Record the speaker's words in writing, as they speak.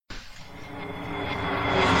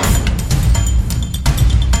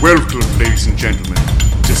Welcome, ladies and gentlemen,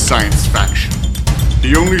 to Science Faction,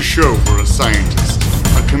 the only show where a scientist,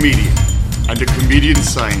 a comedian, and a comedian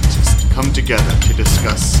scientist come together to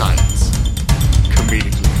discuss science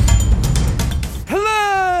comedically.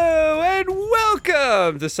 Hello, and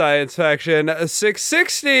welcome to Science Faction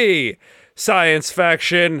 660. Science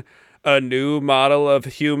Faction, a new model of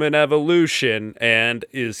human evolution, and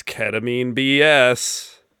is ketamine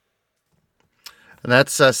BS? And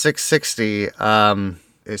that's 660.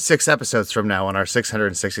 6 episodes from now on our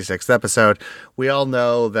 666th episode. We all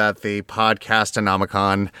know that the podcast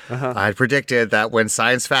Anomicon had predicted that when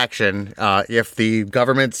Science Faction, if the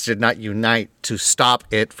governments did not unite to stop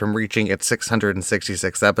it from reaching its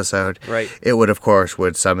 666th episode, right, it would, of course,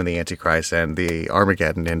 summon the Antichrist and the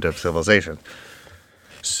Armageddon end of civilization.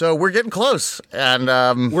 So we're getting close, and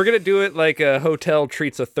we're going to do it like a hotel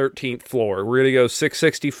treats a 13th floor. We're going to go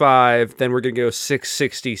 665, then we're going to go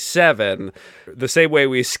 667, the same way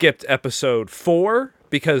we skipped episode 4,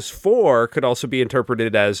 because 4 could also be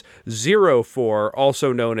interpreted as 04,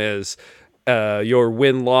 also known as your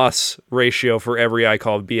win-loss ratio for every I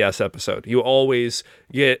Called BS episode. You always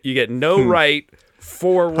get no right,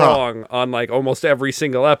 4 wrong on like almost every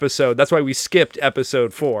single episode. That's why we skipped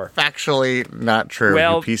episode 4. Factually not true,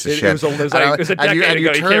 well, you piece of shit. It was a decade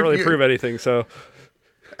ago. You can't really prove anything, so...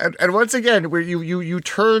 And once again, where you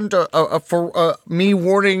turned for me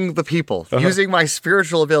warning the people, using my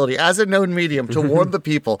spiritual ability as a known medium to warn the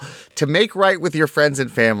people to make right with your friends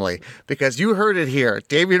and family, because you heard it here.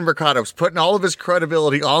 Damian Mercado's putting all of his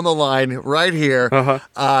credibility on the line right here.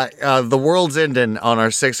 The world's ending on our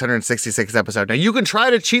 666th episode. Now you can try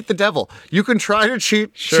to cheat the devil. You can try to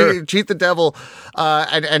cheat the devil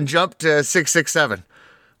and jump to 667.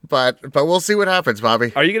 But we'll see what happens,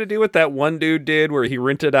 Bobby. Are you going to do what that one dude did where he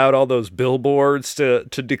rented out all those billboards to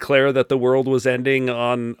declare that the world was ending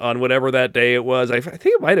on whatever that day it was? I think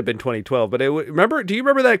it might have been 2012, but do you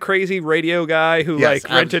remember that crazy radio guy who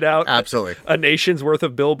rented out a nation's worth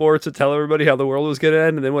of billboards to tell everybody how the world was going to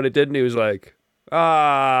end? And then when it didn't, he was like,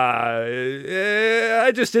 I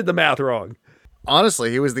just did the math wrong. Honestly,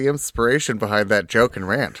 he was the inspiration behind that joke and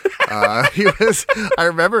rant. I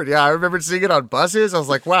remembered seeing it on buses. I was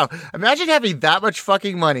like, wow, imagine having that much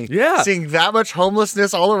fucking money. Yeah. Seeing that much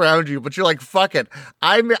homelessness all around you, but you're like, fuck it.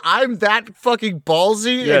 I'm that fucking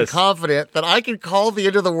ballsy and confident that I can call the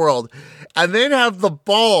end of the world and then have the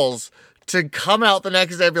balls to come out the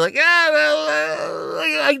next day and be like,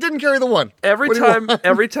 I didn't carry the one. Every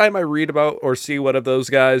time I read about or see one of those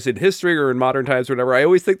guys in history or in modern times or whatever, I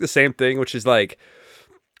always think the same thing, which is like,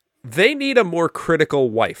 they need a more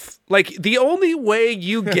critical wife. Like, the only way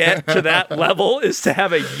you get to that level is to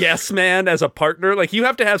have a yes man as a partner. Like, you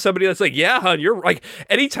have to have somebody that's like, yeah, hon, you're like,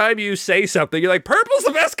 anytime you say something, you're like, purple's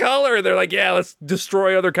the best color. And they're like, yeah, let's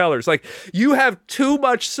destroy other colors. Like, you have too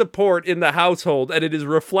much support in the household, and it is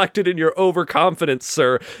reflected in your overconfidence,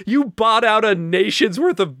 sir. You bought out a nation's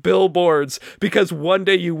worth of billboards because one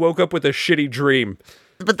day you woke up with a shitty dream.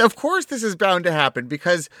 But of course this is bound to happen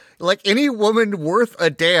because, like, any woman worth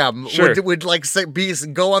a damn would like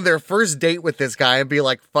go on their first date with this guy and be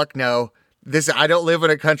like, fuck no. I don't live in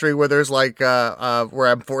a country where there's like where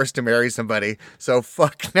I'm forced to marry somebody, so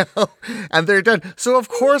fuck no, and they're done. So of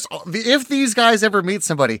course, if these guys ever meet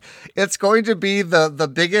somebody, it's going to be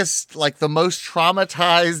the biggest, like the most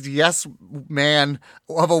traumatized yes man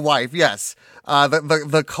of a wife. Yes,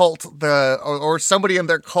 the cult, or somebody in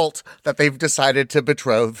their cult that they've decided to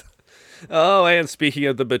betroth. Oh, and speaking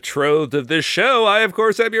of the betrothed of this show, I, of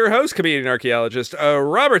course, am your host, comedian archaeologist,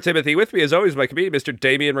 Robert Timothy. With me, as always, my comedian, Mr.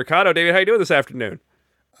 Damian Mercado. David, how you doing this afternoon?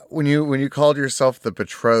 When you called yourself the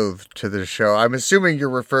betrothed to the show, I'm assuming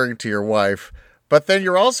you're referring to your wife, but then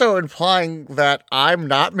you're also implying that I'm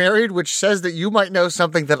not married, which says that you might know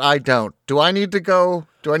something that I don't. Do I need to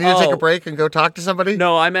take a break and go talk to somebody?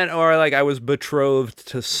 No, I meant, or like I was betrothed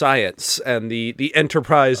to science and the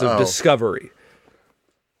enterprise of discovery.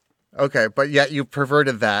 Okay, but yet you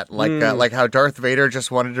perverted that, like how Darth Vader just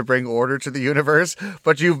wanted to bring order to the universe,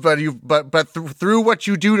 but through what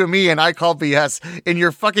you do to me and I call BS in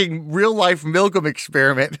your fucking real life Milgram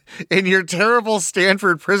experiment, in your terrible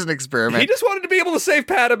Stanford prison experiment. He just wanted to be able to save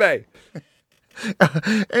Padme.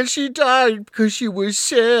 And she died because she was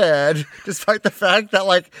sad, despite the fact that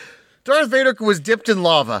like Darth Vader was dipped in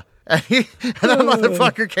lava, and that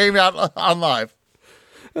motherfucker came out on live.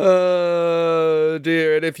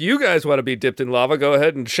 Dear. And if you guys want to be dipped in lava, go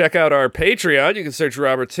ahead and check out our Patreon. You can search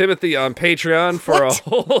Robert Timothy on Patreon for a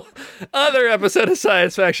whole other episode of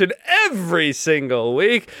Science Faction every single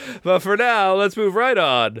week. But for now, let's move right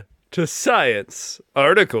on to Science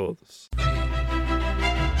Articles.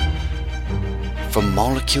 From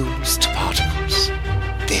molecules to particles,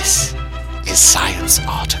 This is Science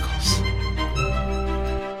Articles.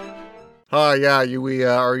 Yeah,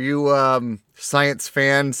 are you science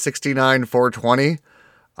fan 69420?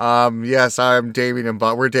 Yes, I'm Damien and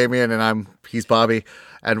we're Damien and he's Bobby,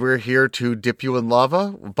 and we're here to dip you in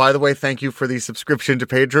lava. By the way, thank you for the subscription to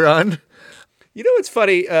Patreon. You know what's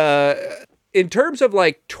funny? In terms of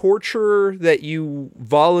like torture that you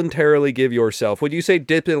voluntarily give yourself, when you say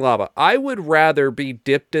dipped in lava, I would rather be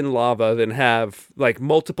dipped in lava than have like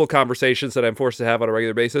multiple conversations that I'm forced to have on a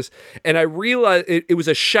regular basis. And I realized it was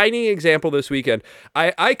a shining example this weekend.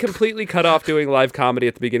 I completely cut off doing live comedy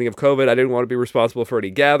at the beginning of COVID. I didn't want to be responsible for any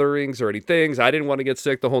gatherings or any things. I didn't want to get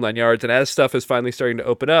sick, the whole 9 yards. And as stuff is finally starting to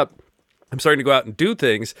open up, I'm starting to go out and do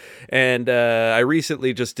things, and I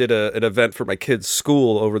recently just did an event for my kids'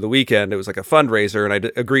 school over the weekend. It was like a fundraiser, and I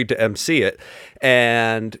agreed to MC it.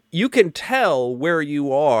 And you can tell where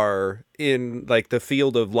you are in like the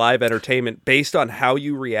field of live entertainment based on how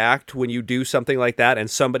you react when you do something like that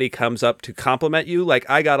and somebody comes up to compliment you. Like,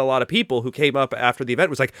 I got a lot of people who came up after the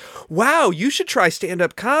event was like, wow, you should try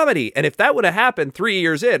stand-up comedy. And if that would have happened 3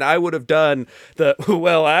 years in, I would have done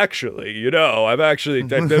well, actually, I've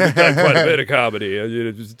done quite a bit of comedy.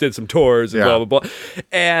 I just did some tours and blah, blah, blah.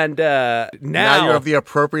 And now you have the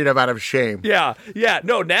appropriate amount of shame. Yeah.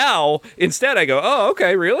 No, now instead I go, oh,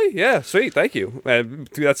 okay, really? Yeah, sweet, thank you.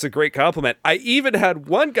 That's a great compliment. I even had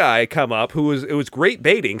one guy come up it was great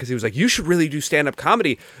baiting because he was like, you should really do stand-up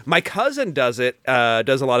comedy. My cousin does a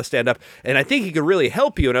lot of stand-up, and I think he could really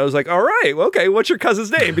help you. And I was like, all right, well, okay, what's your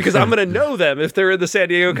cousin's name? Because I'm going to know them if they're in the San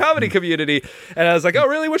Diego comedy community. And I was like, oh,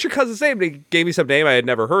 really? What's your cousin's name? And he gave me some name I had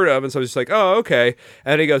never heard of. And so I was just like, oh, okay.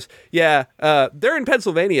 And he goes, yeah, they're in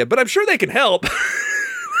Pennsylvania, but I'm sure they can help.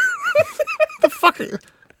 The fuck?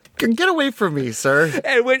 Get away from me, sir.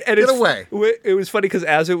 Get away. It was funny because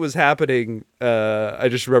as it was happening, I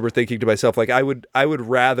just remember thinking to myself, like, I would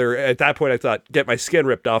rather, at that point I thought, get my skin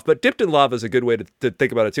ripped off, but dipped in lava is a good way to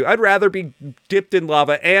think about it too. I'd rather be dipped in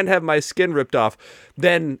lava and have my skin ripped off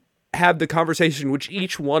than have the conversation which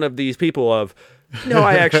each one of these people of, no,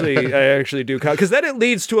 I actually do, because then it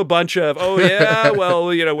leads to a bunch of, oh yeah, well,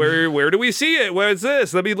 where do we see it? Where's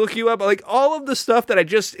this? Let me look you up. Like all of the stuff that I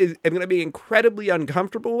just am going to be incredibly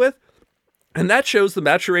uncomfortable with. And that shows the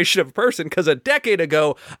maturation of a person, because a decade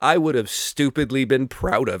ago, I would have stupidly been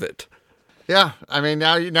proud of it. Yeah, I mean,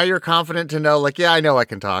 now you're confident to know, like, yeah, I know I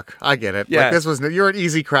can talk. I get it. Yeah. Like, you're an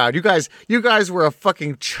easy crowd. You guys were a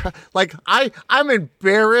fucking, I'm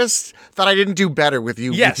embarrassed that I didn't do better with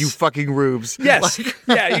you, yes. with you fucking rubes. Yes.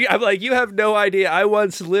 I'm like, you have no idea. I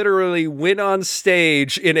once literally went on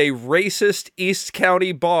stage in a racist East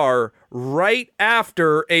County bar right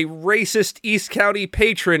after a racist East County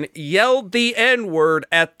patron yelled the N-word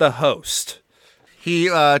at the host.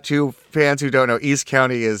 To fans who don't know, East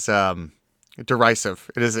County is,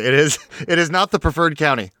 derisive. It is not the preferred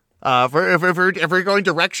county. If we're going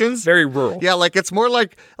directions, very rural. Yeah, like it's more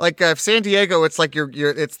like San Diego. It's like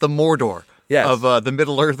it's the Mordor of the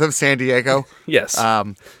Middle Earth of San Diego. Yes.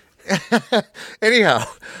 Anyhow,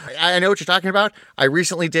 I know what you're talking about. I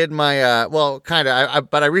recently did my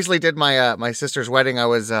I recently did my sister's wedding.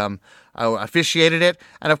 I officiated it,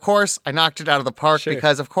 and of course I knocked it out of the park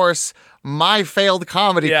because of course my failed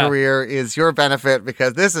comedy career is your benefit,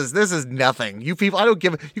 because this is nothing. You people, you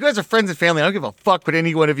guys are friends and family. I don't give a fuck what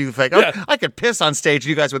any one of you think. I could piss on stage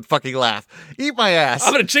and you guys would fucking laugh. Eat my ass.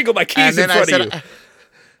 I'm gonna jingle my keys in front of you.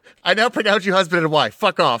 I now pronounce you husband and wife.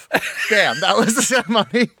 Fuck off. Damn, that was the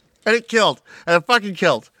ceremony. And it killed. And it fucking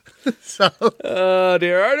killed. So. Oh,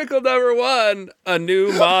 dear. Article number 1, a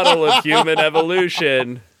new model of human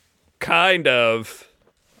evolution. Kind of.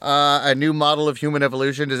 A new model of human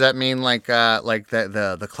evolution. Does that mean like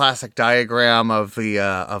the classic diagram of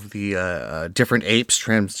the different apes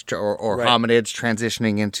or hominids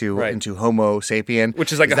transitioning into Homo sapien,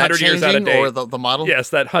 which is like 100 years out of date, or the model? Yes,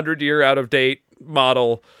 that 100-year out of date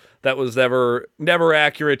model that was never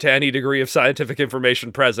accurate to any degree of scientific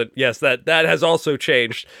information present. Yes, that has also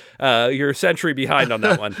changed. You're a century behind on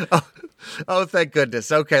that one. Oh, thank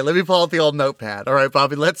goodness. Okay, let me pull out the old notepad. All right,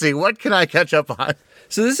 Bobby, let's see. What can I catch up on?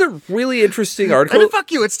 So this is a really interesting article. And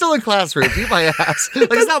fuck you, it's still in classrooms. Eat my ass. Like,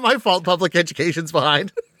 it's not my fault public education's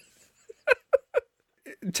behind.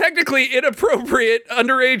 Technically inappropriate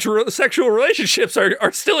underage sexual relationships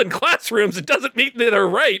are still in classrooms. It doesn't mean that they're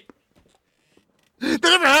right. That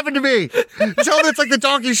never happened to me. Tell them it's like the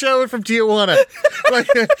donkey show from Tijuana. Like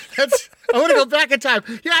I want to go back in time.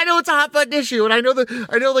 Yeah, I know it's a hot button issue, and I know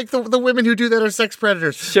the women who do that are sex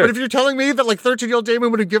predators. Sure. But if you're telling me that like 13-year-old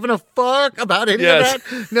Damon would have given a fuck about any of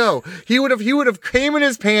that, no, he would have came in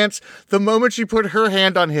his pants the moment she put her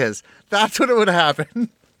hand on his. That's what it would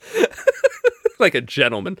happen. like a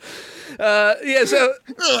gentleman. Yeah, so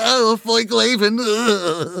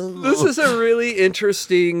this is a really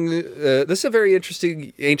interesting, this is a very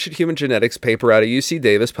interesting ancient human genetics paper out of UC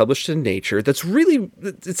Davis, published in Nature. That's really,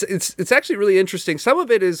 it's actually really interesting. Some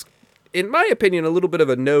of it is, in my opinion, a little bit of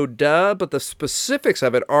a no-duh, but the specifics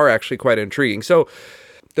of it are actually quite intriguing. So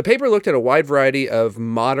the paper looked at a wide variety of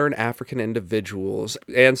modern African individuals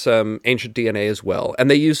and some ancient DNA as well, and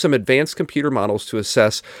they used some advanced computer models to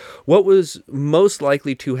assess what was most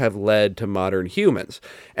likely to have led to modern humans.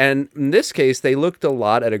 And in this case, they looked a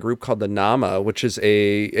lot at a group called the Nama, which is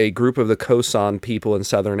a group of the Khoisan people in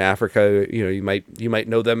southern Africa. You know, you might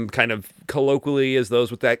know them kind of colloquially as those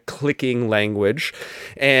with that clicking language.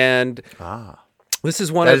 And this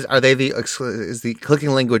is one is the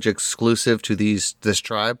clicking language exclusive to this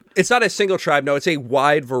tribe? It's not a single tribe. No, it's a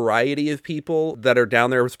wide variety of people that are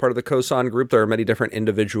down there as part of the Khoisan group. There are many different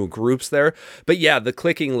individual groups there. But yeah, the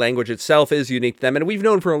clicking language itself is unique to them. And we've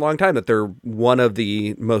known for a long time that they're one of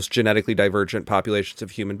the most genetically divergent populations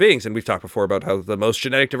of human beings. And we've talked before about how the most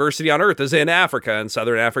genetic diversity on Earth is in Africa. And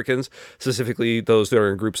Southern Africans, specifically those that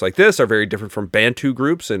are in groups like this, are very different from Bantu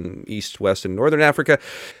groups in East, West, and Northern Africa.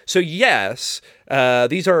 So yes,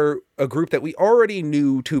 these are a group that we already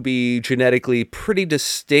knew to be genetically pretty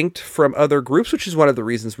distinct from other groups, which is one of the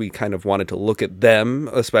reasons we kind of wanted to look at them,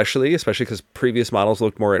 especially because previous models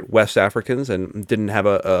looked more at West Africans and didn't have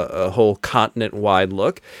a whole continent-wide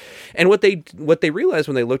look. And what they realized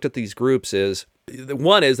when they looked at these groups is,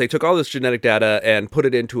 one is they took all this genetic data and put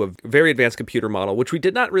it into a very advanced computer model, which we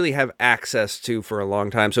did not really have access to for a long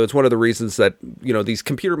time. So it's one of the reasons that, you know, these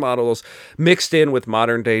computer models mixed in with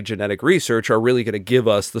modern day genetic research are really going to give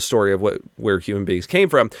us the story of where human beings came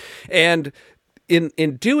from. And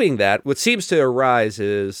in doing that, what seems to arise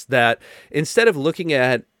is that instead of looking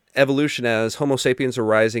at evolution as Homo sapiens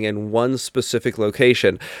arising in one specific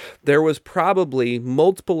location, there was probably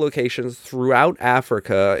multiple locations throughout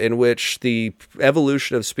Africa in which the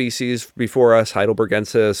evolution of species before us,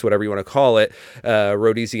 Heidelbergensis, whatever you want to call it,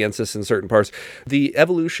 Rhodesiensis in certain parts, the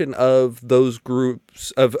evolution of those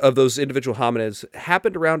groups, of those individual hominids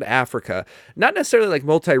happened around Africa. Not necessarily like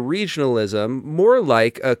multi-regionalism, more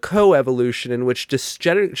like a co-evolution in which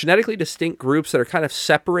genetically distinct groups that are kind of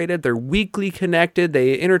separated, they're weakly connected,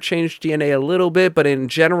 they interchange DNA a little bit, but in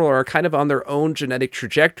general are kind of on their own genetic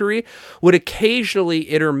trajectory, would occasionally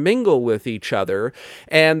intermingle with each other.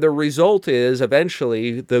 And the result is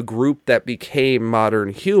eventually the group that became modern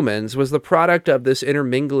humans was the product of this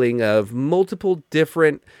intermingling of multiple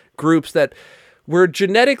different groups that were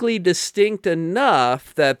genetically distinct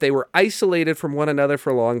enough that they were isolated from one another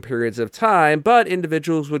for long periods of time, but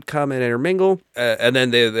individuals would come and intermingle, and then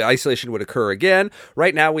the isolation would occur again.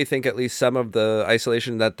 Right now, we think at least some of the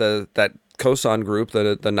isolation that that Khoisan group,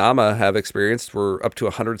 the Nama, have experienced were up to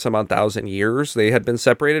 100,000 years they had been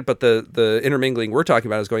separated, but the intermingling we're talking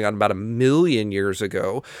about is going on about 1 million years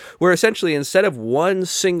ago, where essentially instead of one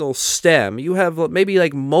single stem, you have maybe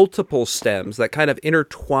like multiple stems that kind of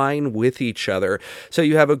intertwine with each other. So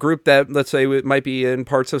you have a group that, let's say, it might be in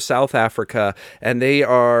parts of South Africa, and they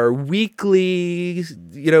are weakly,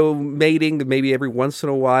 mating maybe every once in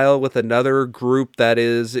a while with another group that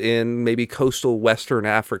is in maybe coastal Western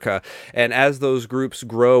Africa. And as those groups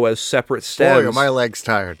grow as separate stems... Boy, are my legs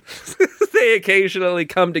tired. They occasionally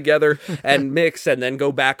come together and mix and then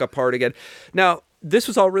go back apart again. Now, this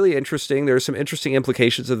was all really interesting. There's some interesting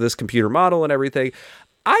implications of this computer model and everything.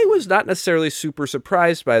 I was not necessarily super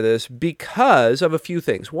surprised by this because of a few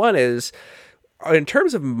things. One is, in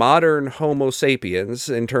terms of modern Homo sapiens,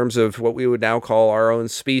 in terms of what we would now call our own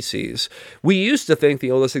species, we used to think the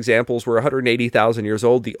oldest examples were 180,000 years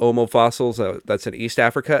old, the Omo fossils, that's in East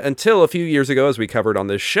Africa, until a few years ago, as we covered on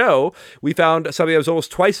this show, we found something that was almost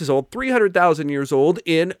twice as old, 300,000 years old,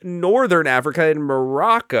 in Northern Africa, in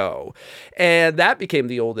Morocco. And that became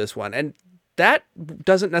the oldest one. And that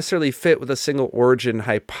doesn't necessarily fit with a single origin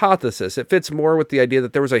hypothesis. It fits more with the idea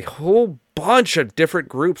that there was a whole bunch of different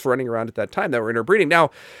groups running around at that time that were interbreeding.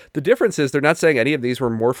 Now, the difference is they're not saying any of these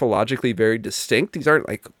were morphologically very distinct. These aren't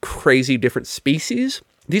like crazy different species.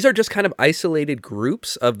 These are just kind of isolated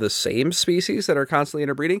groups of the same species that are constantly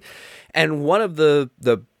interbreeding. And one of the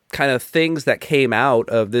kind of things that came out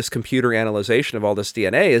of this computer analyzation of all this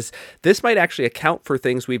DNA is this might actually account for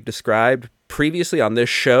things we've described previously on this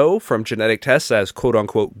show from genetic tests as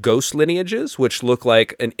quote-unquote ghost lineages, which look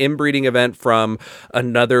like an inbreeding event from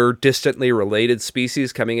another distantly related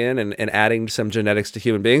species coming in and adding some genetics to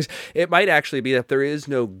human beings. It might actually be that there is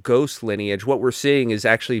no ghost lineage. What we're seeing is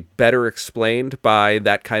actually better explained by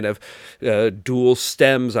that kind of dual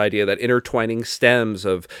stems idea, that intertwining stems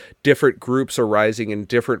of different groups arising in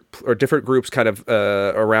different groups kind of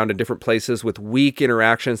around in different places with weak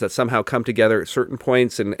interactions that somehow come together at certain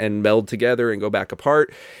points and meld together and go back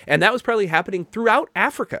apart. And that was probably happening throughout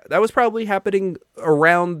Africa. That was probably happening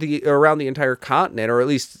around the entire continent, or at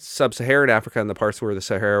least sub-Saharan Africa and the parts where the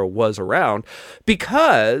Sahara was around,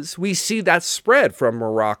 because we see that spread from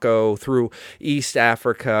Morocco through East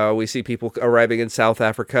Africa. We see people arriving in South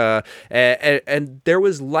Africa, and there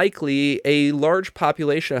was likely a large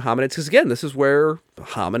population of hominids, because again, this is where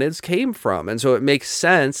hominids came from. And so it makes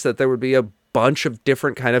sense that there would be a bunch of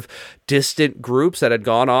different kind of distant groups that had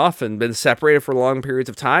gone off and been separated for long periods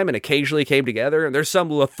of time and occasionally came together. And there's some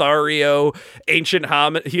Lothario ancient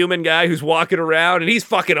human guy who's walking around and he's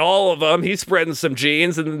fucking all of them. He's spreading some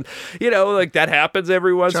genes, and like that happens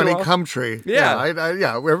every once in a while. Johnny Cumtree. Yeah.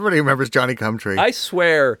 Everybody remembers Johnny Cumtree. I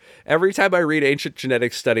swear, every time I read ancient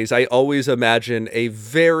genetic studies, I always imagine a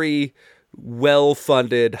very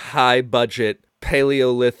well-funded, high-budget,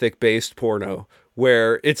 Paleolithic-based porno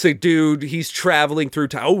where it's a dude, he's traveling through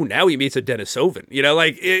time. Oh, now he meets a Denisovan,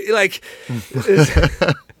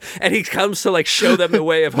 and he comes to show them the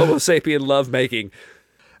way of Homo sapien lovemaking.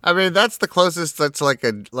 I mean, that's the closest. That's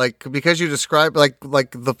because you describe like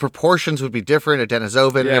the proportions would be different, a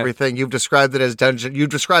Denisovan and everything. You've described it as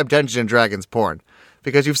Dungeons and Dragons porn,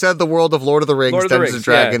 because you've said the world of Lord of the Rings, Dungeons and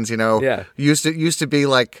Dragons. Used to be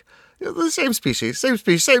like the same species,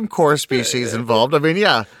 same core species involved. I mean,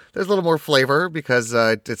 there's a little more flavor because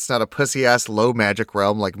it's not a pussy-ass low magic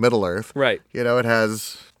realm like Middle Earth. Right. It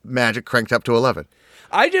has magic cranked up to 11.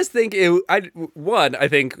 I just think I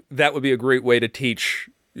think that would be a great way to teach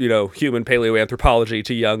human paleoanthropology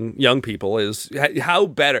to young people, is how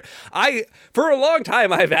better. For a long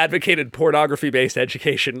time, I've advocated pornography-based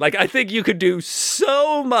education. I think you could do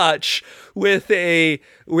so much with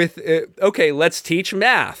okay, let's teach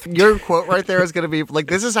math. Your quote right there is going to be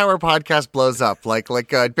this is how our podcast blows up.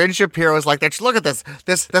 Ben Shapiro is look at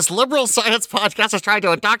this liberal science podcast is trying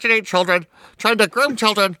to indoctrinate children, trying to groom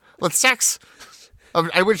children with sex.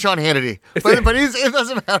 I would Sean Hannity, but it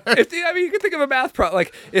doesn't matter. You can think of a math problem.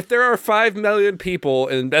 If there are 5 million people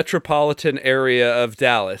in the metropolitan area of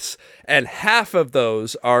Dallas, and half of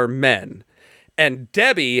those are men, and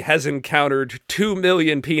Debbie has encountered 2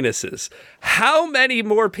 million penises, how many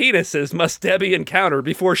more penises must Debbie encounter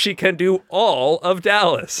before she can do all of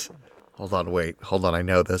Dallas? Hold on, I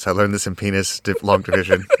know this. I learned this in penis long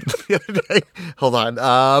division the other day. Hold on,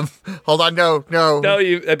 no. No,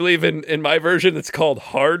 I believe in my version it's called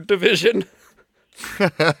hard division.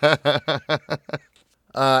 And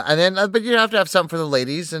then, but you have to have something for the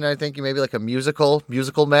ladies, and I think maybe a musical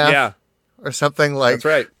math, or something like. That's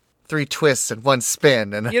right. 3 twists and 1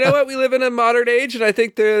 spin. And you know what? We live in a modern age, and I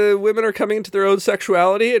think the women are coming into their own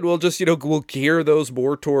sexuality, and we'll just, we'll gear those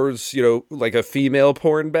more towards, a female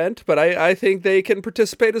porn bent. But I think they can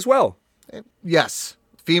participate as well. Yes.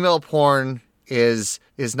 Female porn is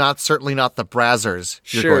certainly not the brazzers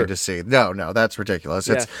you're going to see. No, that's ridiculous.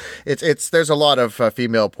 Yeah. It's there's a lot of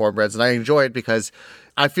female porn brands, and I enjoy it because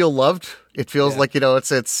I feel loved. It feels like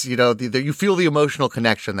it's you feel the emotional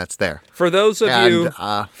connection that's there. For those of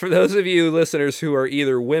you listeners who are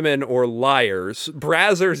either women or liars,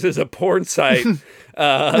 Brazzers is a porn site. Is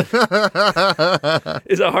a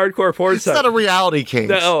hardcore porn site. It's not a reality king.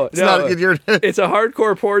 No, it's a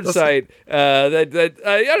hardcore porn site. That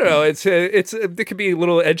I don't know. It can be a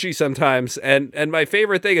little edgy sometimes. And my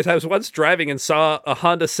favorite thing is I was once driving and saw a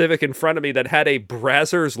Honda Civic in front of me that had a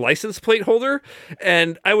Brazzers license plate holder,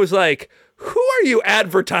 and I was like, who are you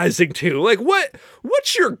advertising to?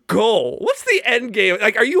 What's your goal? What's the end game?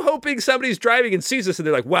 Are you hoping somebody's driving and sees this and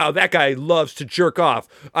they're like, wow, that guy loves to jerk off,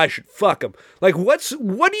 I should fuck him?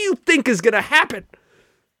 What do you think is going to happen?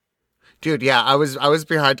 Dude, yeah, I was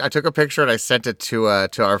behind. I took a picture and I sent it to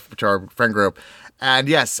our friend group. And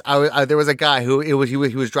yes, there was a guy who he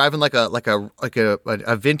was driving like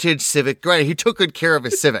a vintage Civic. Granted, he took good care of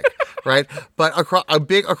his Civic, right? But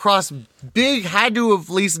across big, had to have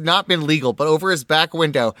at least not been legal, but over his back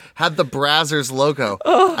window had the Brazzers logo.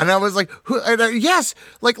 And I was like, yes,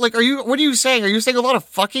 like, what are you saying? Are you saying a lot of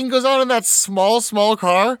fucking goes on in that small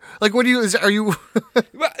car? Like, are you?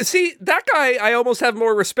 Well, see, that guy I almost have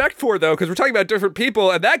more respect for, though, because we're talking about different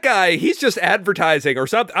people, and that guy, he's just advertising or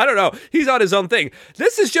something. I don't know. He's on his own thing.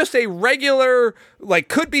 This is just a regular, like,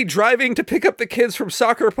 could be driving to pick up the kids from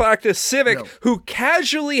soccer practice Civic who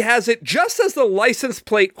casually has it just as the license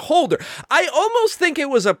plate holder. I almost think it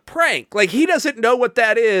was a prank. Like, he doesn't know what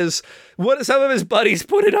that is. Some of his buddies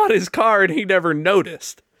put it on his car and he never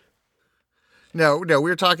noticed. No, we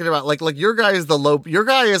were talking about like your guy is your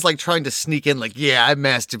guy is like trying to sneak in like, yeah, I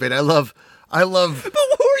masturbate. I love. But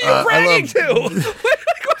who are you bragging to?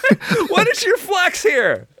 What is your flex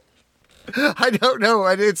here? I don't know.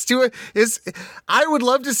 I would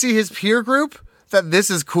love to see his peer group that this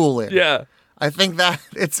is cool in. Yeah. I think that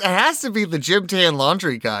it has to be the gym tan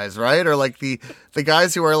laundry guys, right? Or like the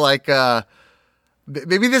guys who are like,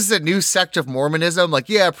 maybe this is a new sect of Mormonism. Like,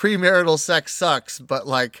 yeah, premarital sex sucks, but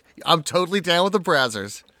like, I'm totally down with the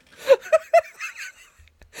Brazzers.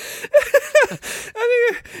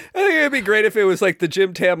 I think it'd be great if it was like the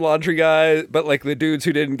Jim Tam laundry guy, but like the dudes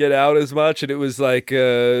who didn't get out as much, and it was like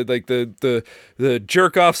the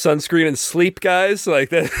jerk off sunscreen and sleep guys, like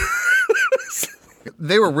that.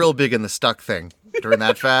 They were real big in the stuck thing during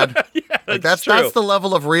that fad. Yeah, that's the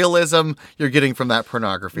level of realism you're getting from that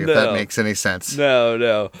pornography, if that makes any sense.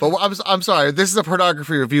 No. But I'm sorry, this is a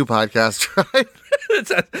pornography review podcast, right?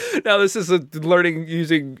 No, this is learning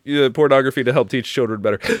using pornography to help teach children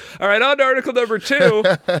better. All right, on to article number 2.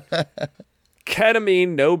 Ketamine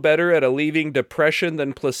no better at alleviating depression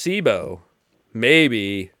than placebo.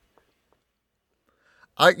 Maybe.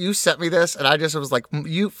 You sent me this, and I just was like,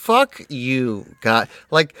 fuck you, God.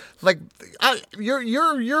 You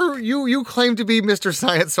claim to be Mr.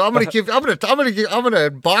 Science, so I'm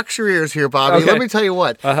gonna box your ears here, Bobby. Okay. Let me tell you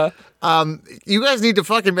what. You guys need to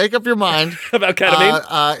fucking make up your mind about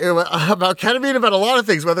ketamine. About ketamine, about a lot of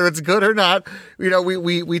things, whether it's good or not. You know,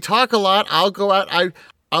 we talk a lot. I'll go out.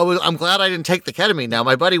 I'm glad I didn't take the ketamine. Now,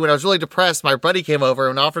 my buddy, when I was really depressed, my buddy came over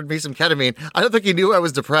and offered me some ketamine. I don't think he knew I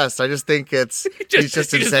was depressed. I just think he's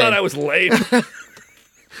just insane. He just thought I was lame.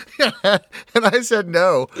 Yeah, and I said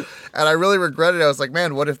no, and I really regretted it. I was like,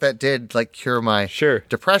 man, what if that did like cure my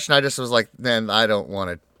depression? I just was like, man, I don't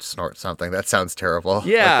want to snort something. That sounds terrible.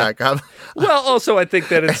 Yeah. Well, also, I think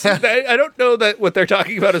that it's, I don't know that what they're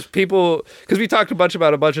talking about is people, because we talked about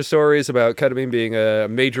a bunch of stories about ketamine being a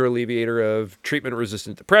major alleviator of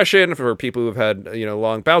treatment-resistant depression for people who've had,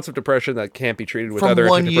 long bouts of depression that can't be treated with other antidepressants.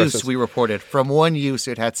 From one use, we reported. From one use,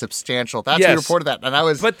 it had substantial. That's we reported that, and I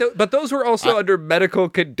was. But those were also under medical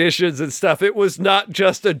conditions and stuff. It was not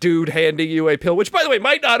just a dude handing you a pill, which, by the way,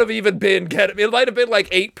 might not have even been ketamine. It might have been like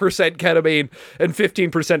 8% ketamine and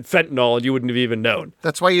 15% fentanyl, and you wouldn't have even known.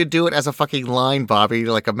 That's why you do it as a fucking line, Bobby,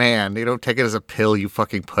 like a man. You don't take it as a pill, you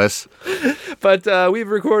fucking puss. But we've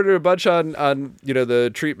recorded a bunch on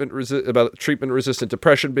the treatment-resistant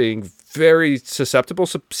depression being very susceptible,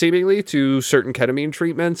 seemingly, to certain ketamine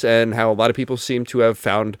treatments, and how a lot of people seem to have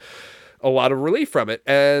found a lot of relief from it.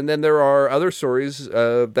 And then there are other stories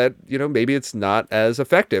that, maybe it's not as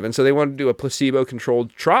effective. And so they wanted to do a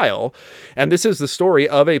placebo-controlled trial. And this is the story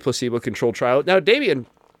of a placebo-controlled trial. Now, Damien,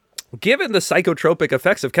 given the psychotropic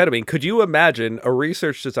effects of ketamine, could you imagine a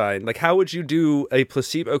research design? Like, how would you do a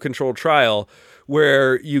placebo-controlled trial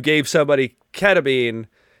where you gave somebody ketamine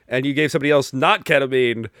and you gave somebody else not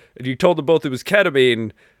ketamine and you told them both it was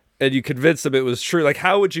ketamine and you convinced them it was true? Like,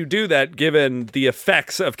 how would you do that given the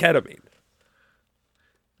effects of ketamine?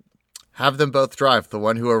 Have them both drive. The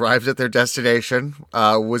one who arrived at their destination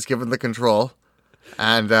was given the control.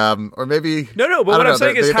 And or maybe no. But what I'm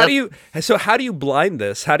saying is, how do you blind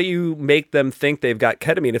this? How do you make them think they've got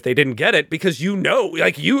ketamine if they didn't get it? Because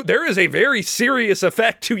there is a very serious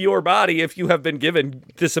effect to your body if you have been given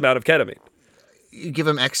this amount of ketamine. You give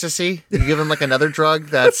him ecstasy. You give him like another drug.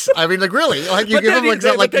 That's really like you give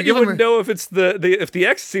him like you wouldn't know if it's if the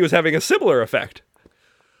ecstasy was having a similar effect.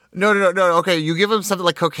 No. Okay, you give them something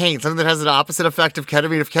like cocaine, something that has an opposite effect of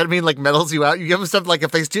ketamine. If ketamine like mellows you out, you give them something like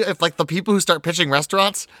if the people who start pitching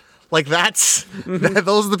restaurants, like those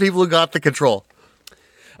are the people who got the control.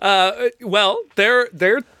 Well, their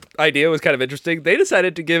idea was kind of interesting. They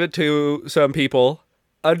decided to give it to some people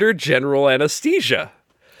under general anesthesia.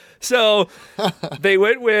 So they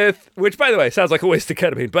went with, which by the way sounds like a waste of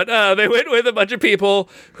ketamine, but they went with a bunch of people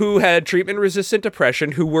who had treatment-resistant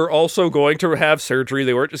depression who were also going to have surgery.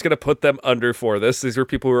 They weren't just going to put them under for this. These were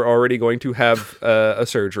people who were already going to have a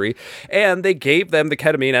surgery. And they gave them the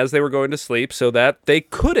ketamine as they were going to sleep so that they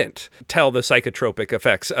couldn't tell the psychotropic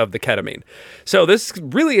effects of the ketamine. So this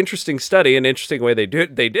really interesting study, an interesting way they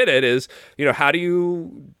did it is, how do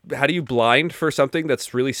you blind for something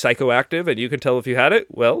that's really psychoactive and you can tell if you had it?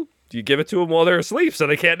 Well, you give it to them while they're asleep, so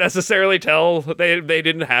they can't necessarily tell they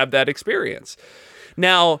didn't have that experience.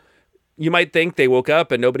 Now, you might think they woke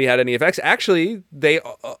up and nobody had any effects. Actually,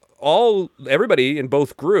 everybody in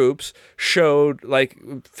both groups showed like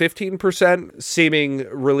 15% seeming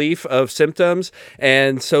relief of symptoms,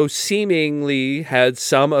 and so seemingly had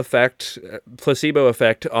some effect, placebo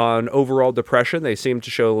effect on overall depression. They seemed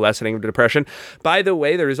to show lessening of depression. By the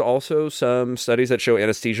way, there's also some studies that show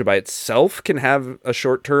anesthesia by itself can have a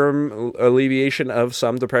short-term alleviation of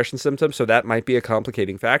some depression symptoms, so that might be a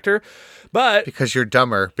complicating factor. But because you're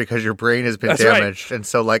dumber, because your brain has been That's damaged, right. And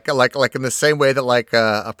so like in the same way that like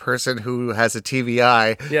a person who has a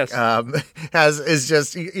TBI, Yes. is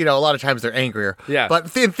just a lot of times they're angrier. Yeah.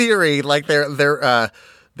 But in theory, like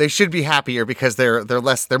they should be happier because they're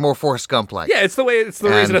more Forrest Gump like. Yeah, it's the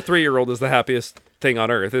reason a 3-year-old is the happiest thing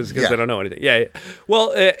on earth is because they don't know anything. Yeah.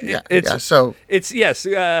 Well, So it's yes.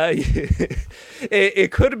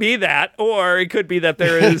 It could be that, or it could be that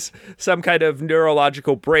there is some kind of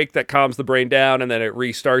neurological break that calms the brain down and then it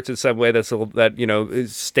restarts in some way that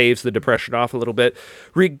staves the depression off a little bit.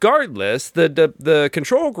 Regardless, the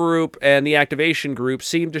control group and the activation group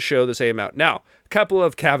seem to show the same amount. Now, couple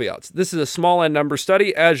of caveats. This is a small n number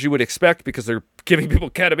study, as you would expect, because they're giving people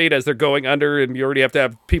ketamine as they're going under, and you already have to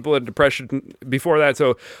have people in depression before that.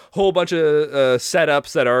 So, whole bunch of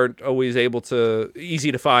setups that aren't always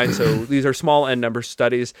easy to find. So, these are small n number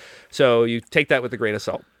studies. So, you take that with a grain of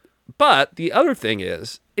salt. But the other thing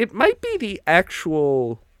is, it might be the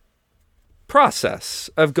actual process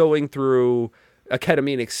of going through a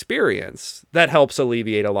ketamine experience that helps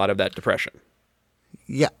alleviate a lot of that depression.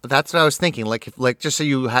 yeah, that's what I was thinking. Like just so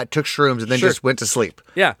you took shrooms and then just went to sleep.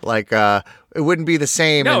 Yeah. Like it wouldn't be the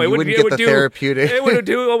same. No, and you wouldn't get the therapeutic. It would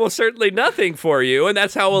do almost certainly nothing for you, and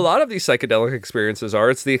that's how a lot of these psychedelic experiences are.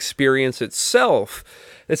 It's the experience itself.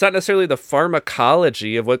 It's not necessarily the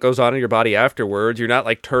pharmacology of what goes on in your body afterwards. You're not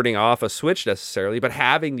like turning off a switch necessarily, but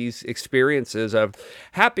having these experiences of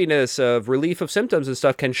happiness, of relief of symptoms and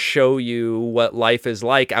stuff can show you what life is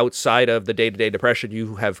like outside of the day-to-day depression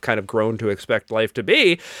you have kind of grown to expect life to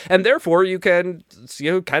be. And therefore you can,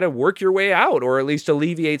 kind of work your way out, or at least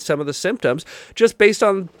alleviate some of the symptoms just based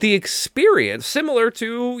on the experience. Similar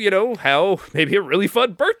to, how maybe a really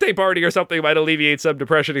fun birthday party or something might alleviate some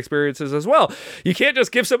depression experiences as well. You can't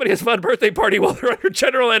just give somebody a fun birthday party while they're under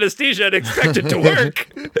general anesthesia and expect it to work.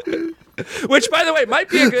 Which, by the way, might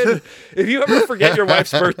be a good, if you ever forget your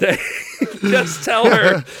wife's birthday, just tell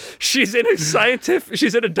her she's in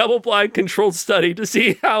a double-blind controlled study to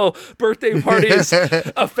see how birthday parties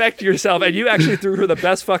affect yourself. And you actually threw her the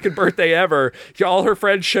best fucking birthday ever. All her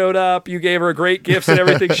friends showed up. You gave her great gifts and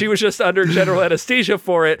everything. She was just under general anesthesia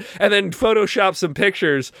for it. And then Photoshop some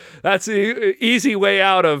pictures. That's the easy way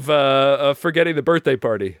out of forgetting the birthday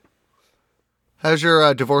party. How's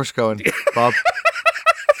your divorce going, Bob?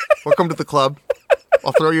 Welcome to the club.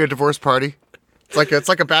 I'll throw you a divorce party. It's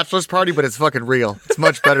like a bachelor's party, but it's fucking real. It's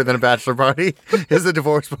much better than a bachelor party. It's a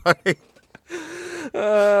divorce party.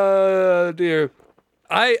 Dear.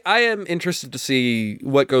 I am interested to see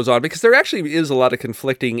what goes on, because there actually is a lot of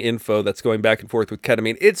conflicting info that's going back and forth with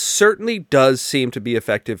ketamine. It certainly does seem to be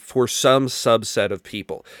effective for some subset of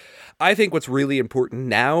people. I think what's really important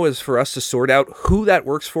now is for us to sort out who that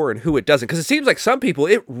works for and who it doesn't. Because it seems like some people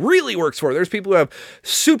it really works for. There's people who have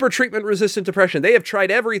super treatment-resistant depression. They have tried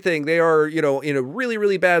everything. They are, in a really,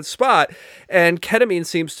 really bad spot. And ketamine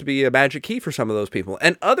seems to be a magic key for some of those people.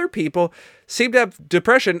 And other people seem to have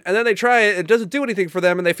depression, and then they try it, it doesn't do anything for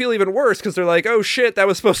them, and they feel even worse because they're like, oh shit, that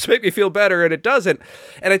was supposed to make me feel better, and it doesn't.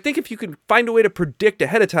 And I think if you can find a way to predict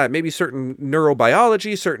ahead of time, maybe certain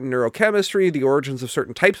neurobiology, certain neurochemistry, the origins of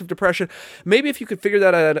certain types of depression, maybe if you could figure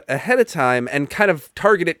that out ahead of time and kind of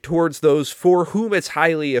target it towards those for whom it's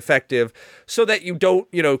highly effective, so that you don't,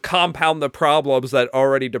 compound the problems that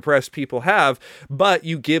already depressed people have, but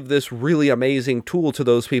you give this really amazing tool to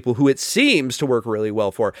those people who it seems to work really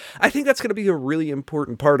well for. I think that's going to be a really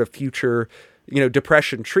important part of future,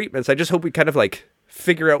 depression treatments. I just hope we kind of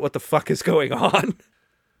figure out what the fuck is going on.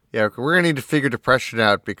 Yeah, we're going to need to figure depression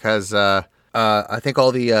out, because I think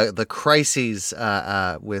all the crises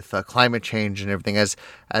with climate change and everything,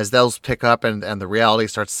 as those pick up and the reality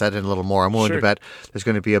starts to set in a little more, I'm willing to bet there's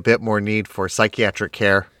going to be a bit more need for psychiatric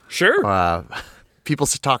care. Sure. People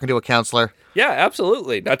talking to a counselor. Yeah,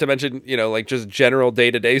 absolutely. Not to mention, like just general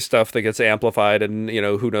day-to-day stuff that gets amplified, and,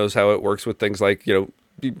 who knows how it works with things like,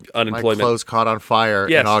 unemployment. My clothes caught on fire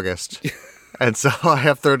in August. And so I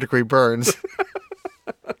have third-degree burns.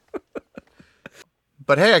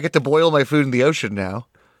 But hey, I get to boil my food in the ocean now,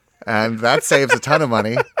 and that saves a ton of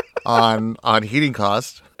money on heating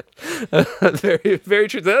costs. Very, very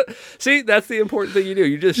true. That's the important thing you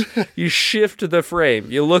do. You shift the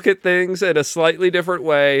frame. You look at things in a slightly different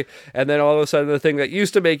way, and then all of a sudden the thing that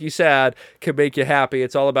used to make you sad can make you happy.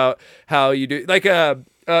 It's all about how you do. Like,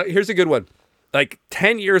 here's a good one. Like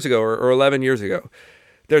 10 years ago or 11 years ago,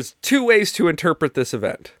 there's two ways to interpret this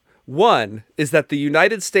event. One is that the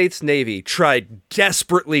United States Navy tried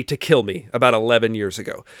desperately to kill me about 11 years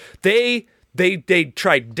ago. They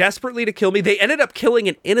tried desperately to kill me. They ended up killing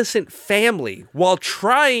an innocent family while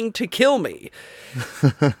trying to kill me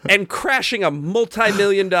and crashing a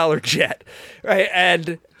multi-million-dollar jet. Right?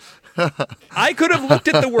 And I could have looked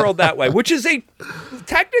at the world that way, which is a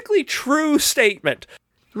technically true statement.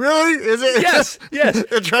 Really? Is it? Yes.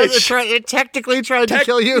 It technically tried to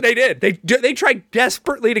kill you? They did. They tried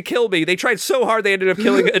desperately to kill me. They tried so hard they ended up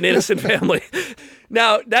killing an innocent family.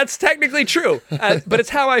 Now, that's technically true, but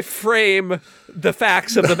it's how I frame the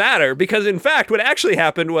facts of the matter, because in fact, what actually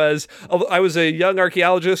happened was I was a young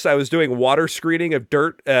archaeologist. I was doing water screening of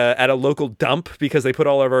dirt at a local dump because they put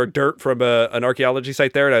all of our dirt from an archaeology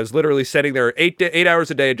site there, and I was literally sitting there 8 hours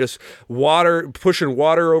a day just pushing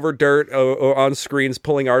water over dirt or on screens,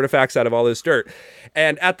 pulling artifacts out of all this dirt.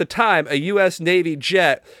 And at the time, a U.S. Navy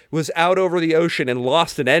jet was out over the ocean and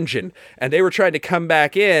lost an engine, and they were trying to come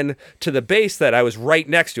back in to the base that I was right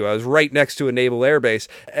next to. I was right next to a naval air base.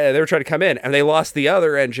 They were trying to come in, and they lost the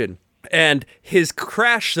other engine. And his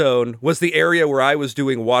crash zone was the area where I was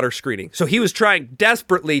doing water screening. So he was trying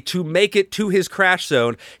desperately to make it to his crash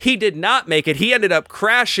zone. He did not make it. He ended up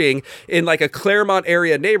crashing in like a Claremont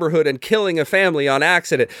area neighborhood and killing a family on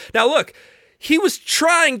accident. Now, look, he was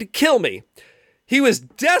trying to kill me. He was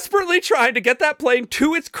desperately trying to get that plane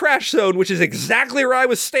to its crash zone, which is exactly where I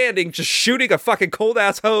was standing, just shooting a fucking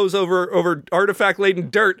cold-ass hose over artifact-laden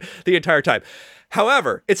dirt the entire time.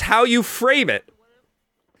 However, it's how you frame it.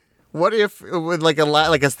 What if, with like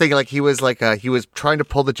a thing, like he was trying to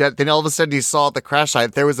pull the jet, then all of a sudden he saw at the crash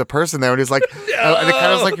site there was a person there, and he's like, and it kind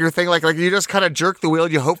of was like your thing, like you just kind of jerk the wheel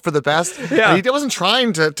and you hope for the best. Yeah. And he wasn't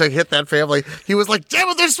trying to hit that family. He was like, damn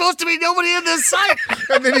it, there's supposed to be nobody in this site,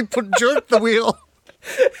 and then he jerked the wheel.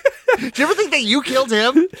 Do you ever think that you killed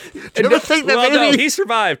him? Do you ever think that maybe... No, he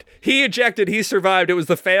survived. He ejected. He survived. It was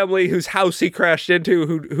the family whose house he crashed into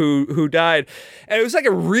who died. And it was like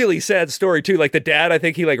a really sad story too. Like the dad, I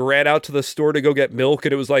think he like ran out to the store to go get milk,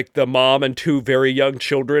 and it was like the mom and two very young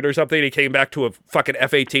children or something. He came back to a fucking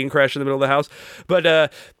F-18 crash in the middle of the house.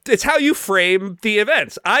 But it's how you frame the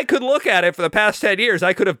events. I could look at it for the past 10 years.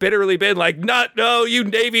 I could have bitterly been like, no, you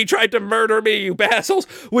Navy tried to murder me, you assholes,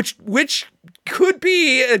 which could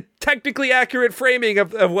be a technically accurate framing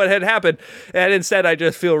of what had happened. And instead, I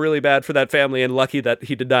just feel really bad for that family and lucky that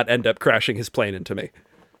he did not end up crashing his plane into me.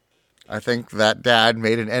 I think that dad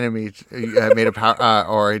made an enemy,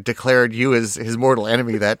 or declared you as his mortal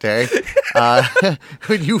enemy that day.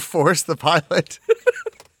 When you forced the pilot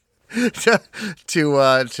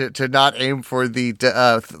to not aim for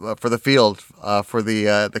the field for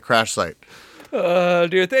the crash site.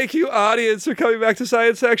 Dear, thank you, audience, for coming back to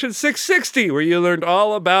Science Section 660, where you learned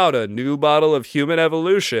all about a new model of human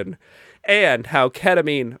evolution and how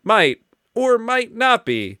ketamine might or might not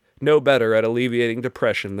be no better at alleviating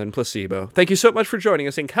depression than placebo. Thank you so much for joining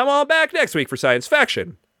us, and come on back next week for Science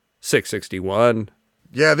Faction 661.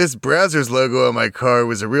 Yeah, this Brazzers logo on my car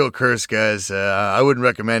was a real curse, guys. I wouldn't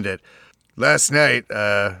recommend it. Last night,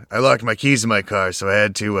 I locked my keys in my car, so I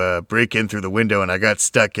had to break in through the window, and I got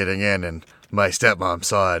stuck getting in, and my stepmom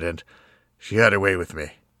saw it, and she had her way with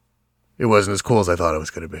me. It wasn't as cool as I thought it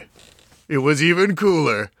was going to be. It was even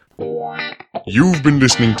cooler. You've been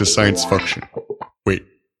listening to Science Faction. Wait,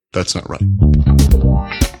 that's not right.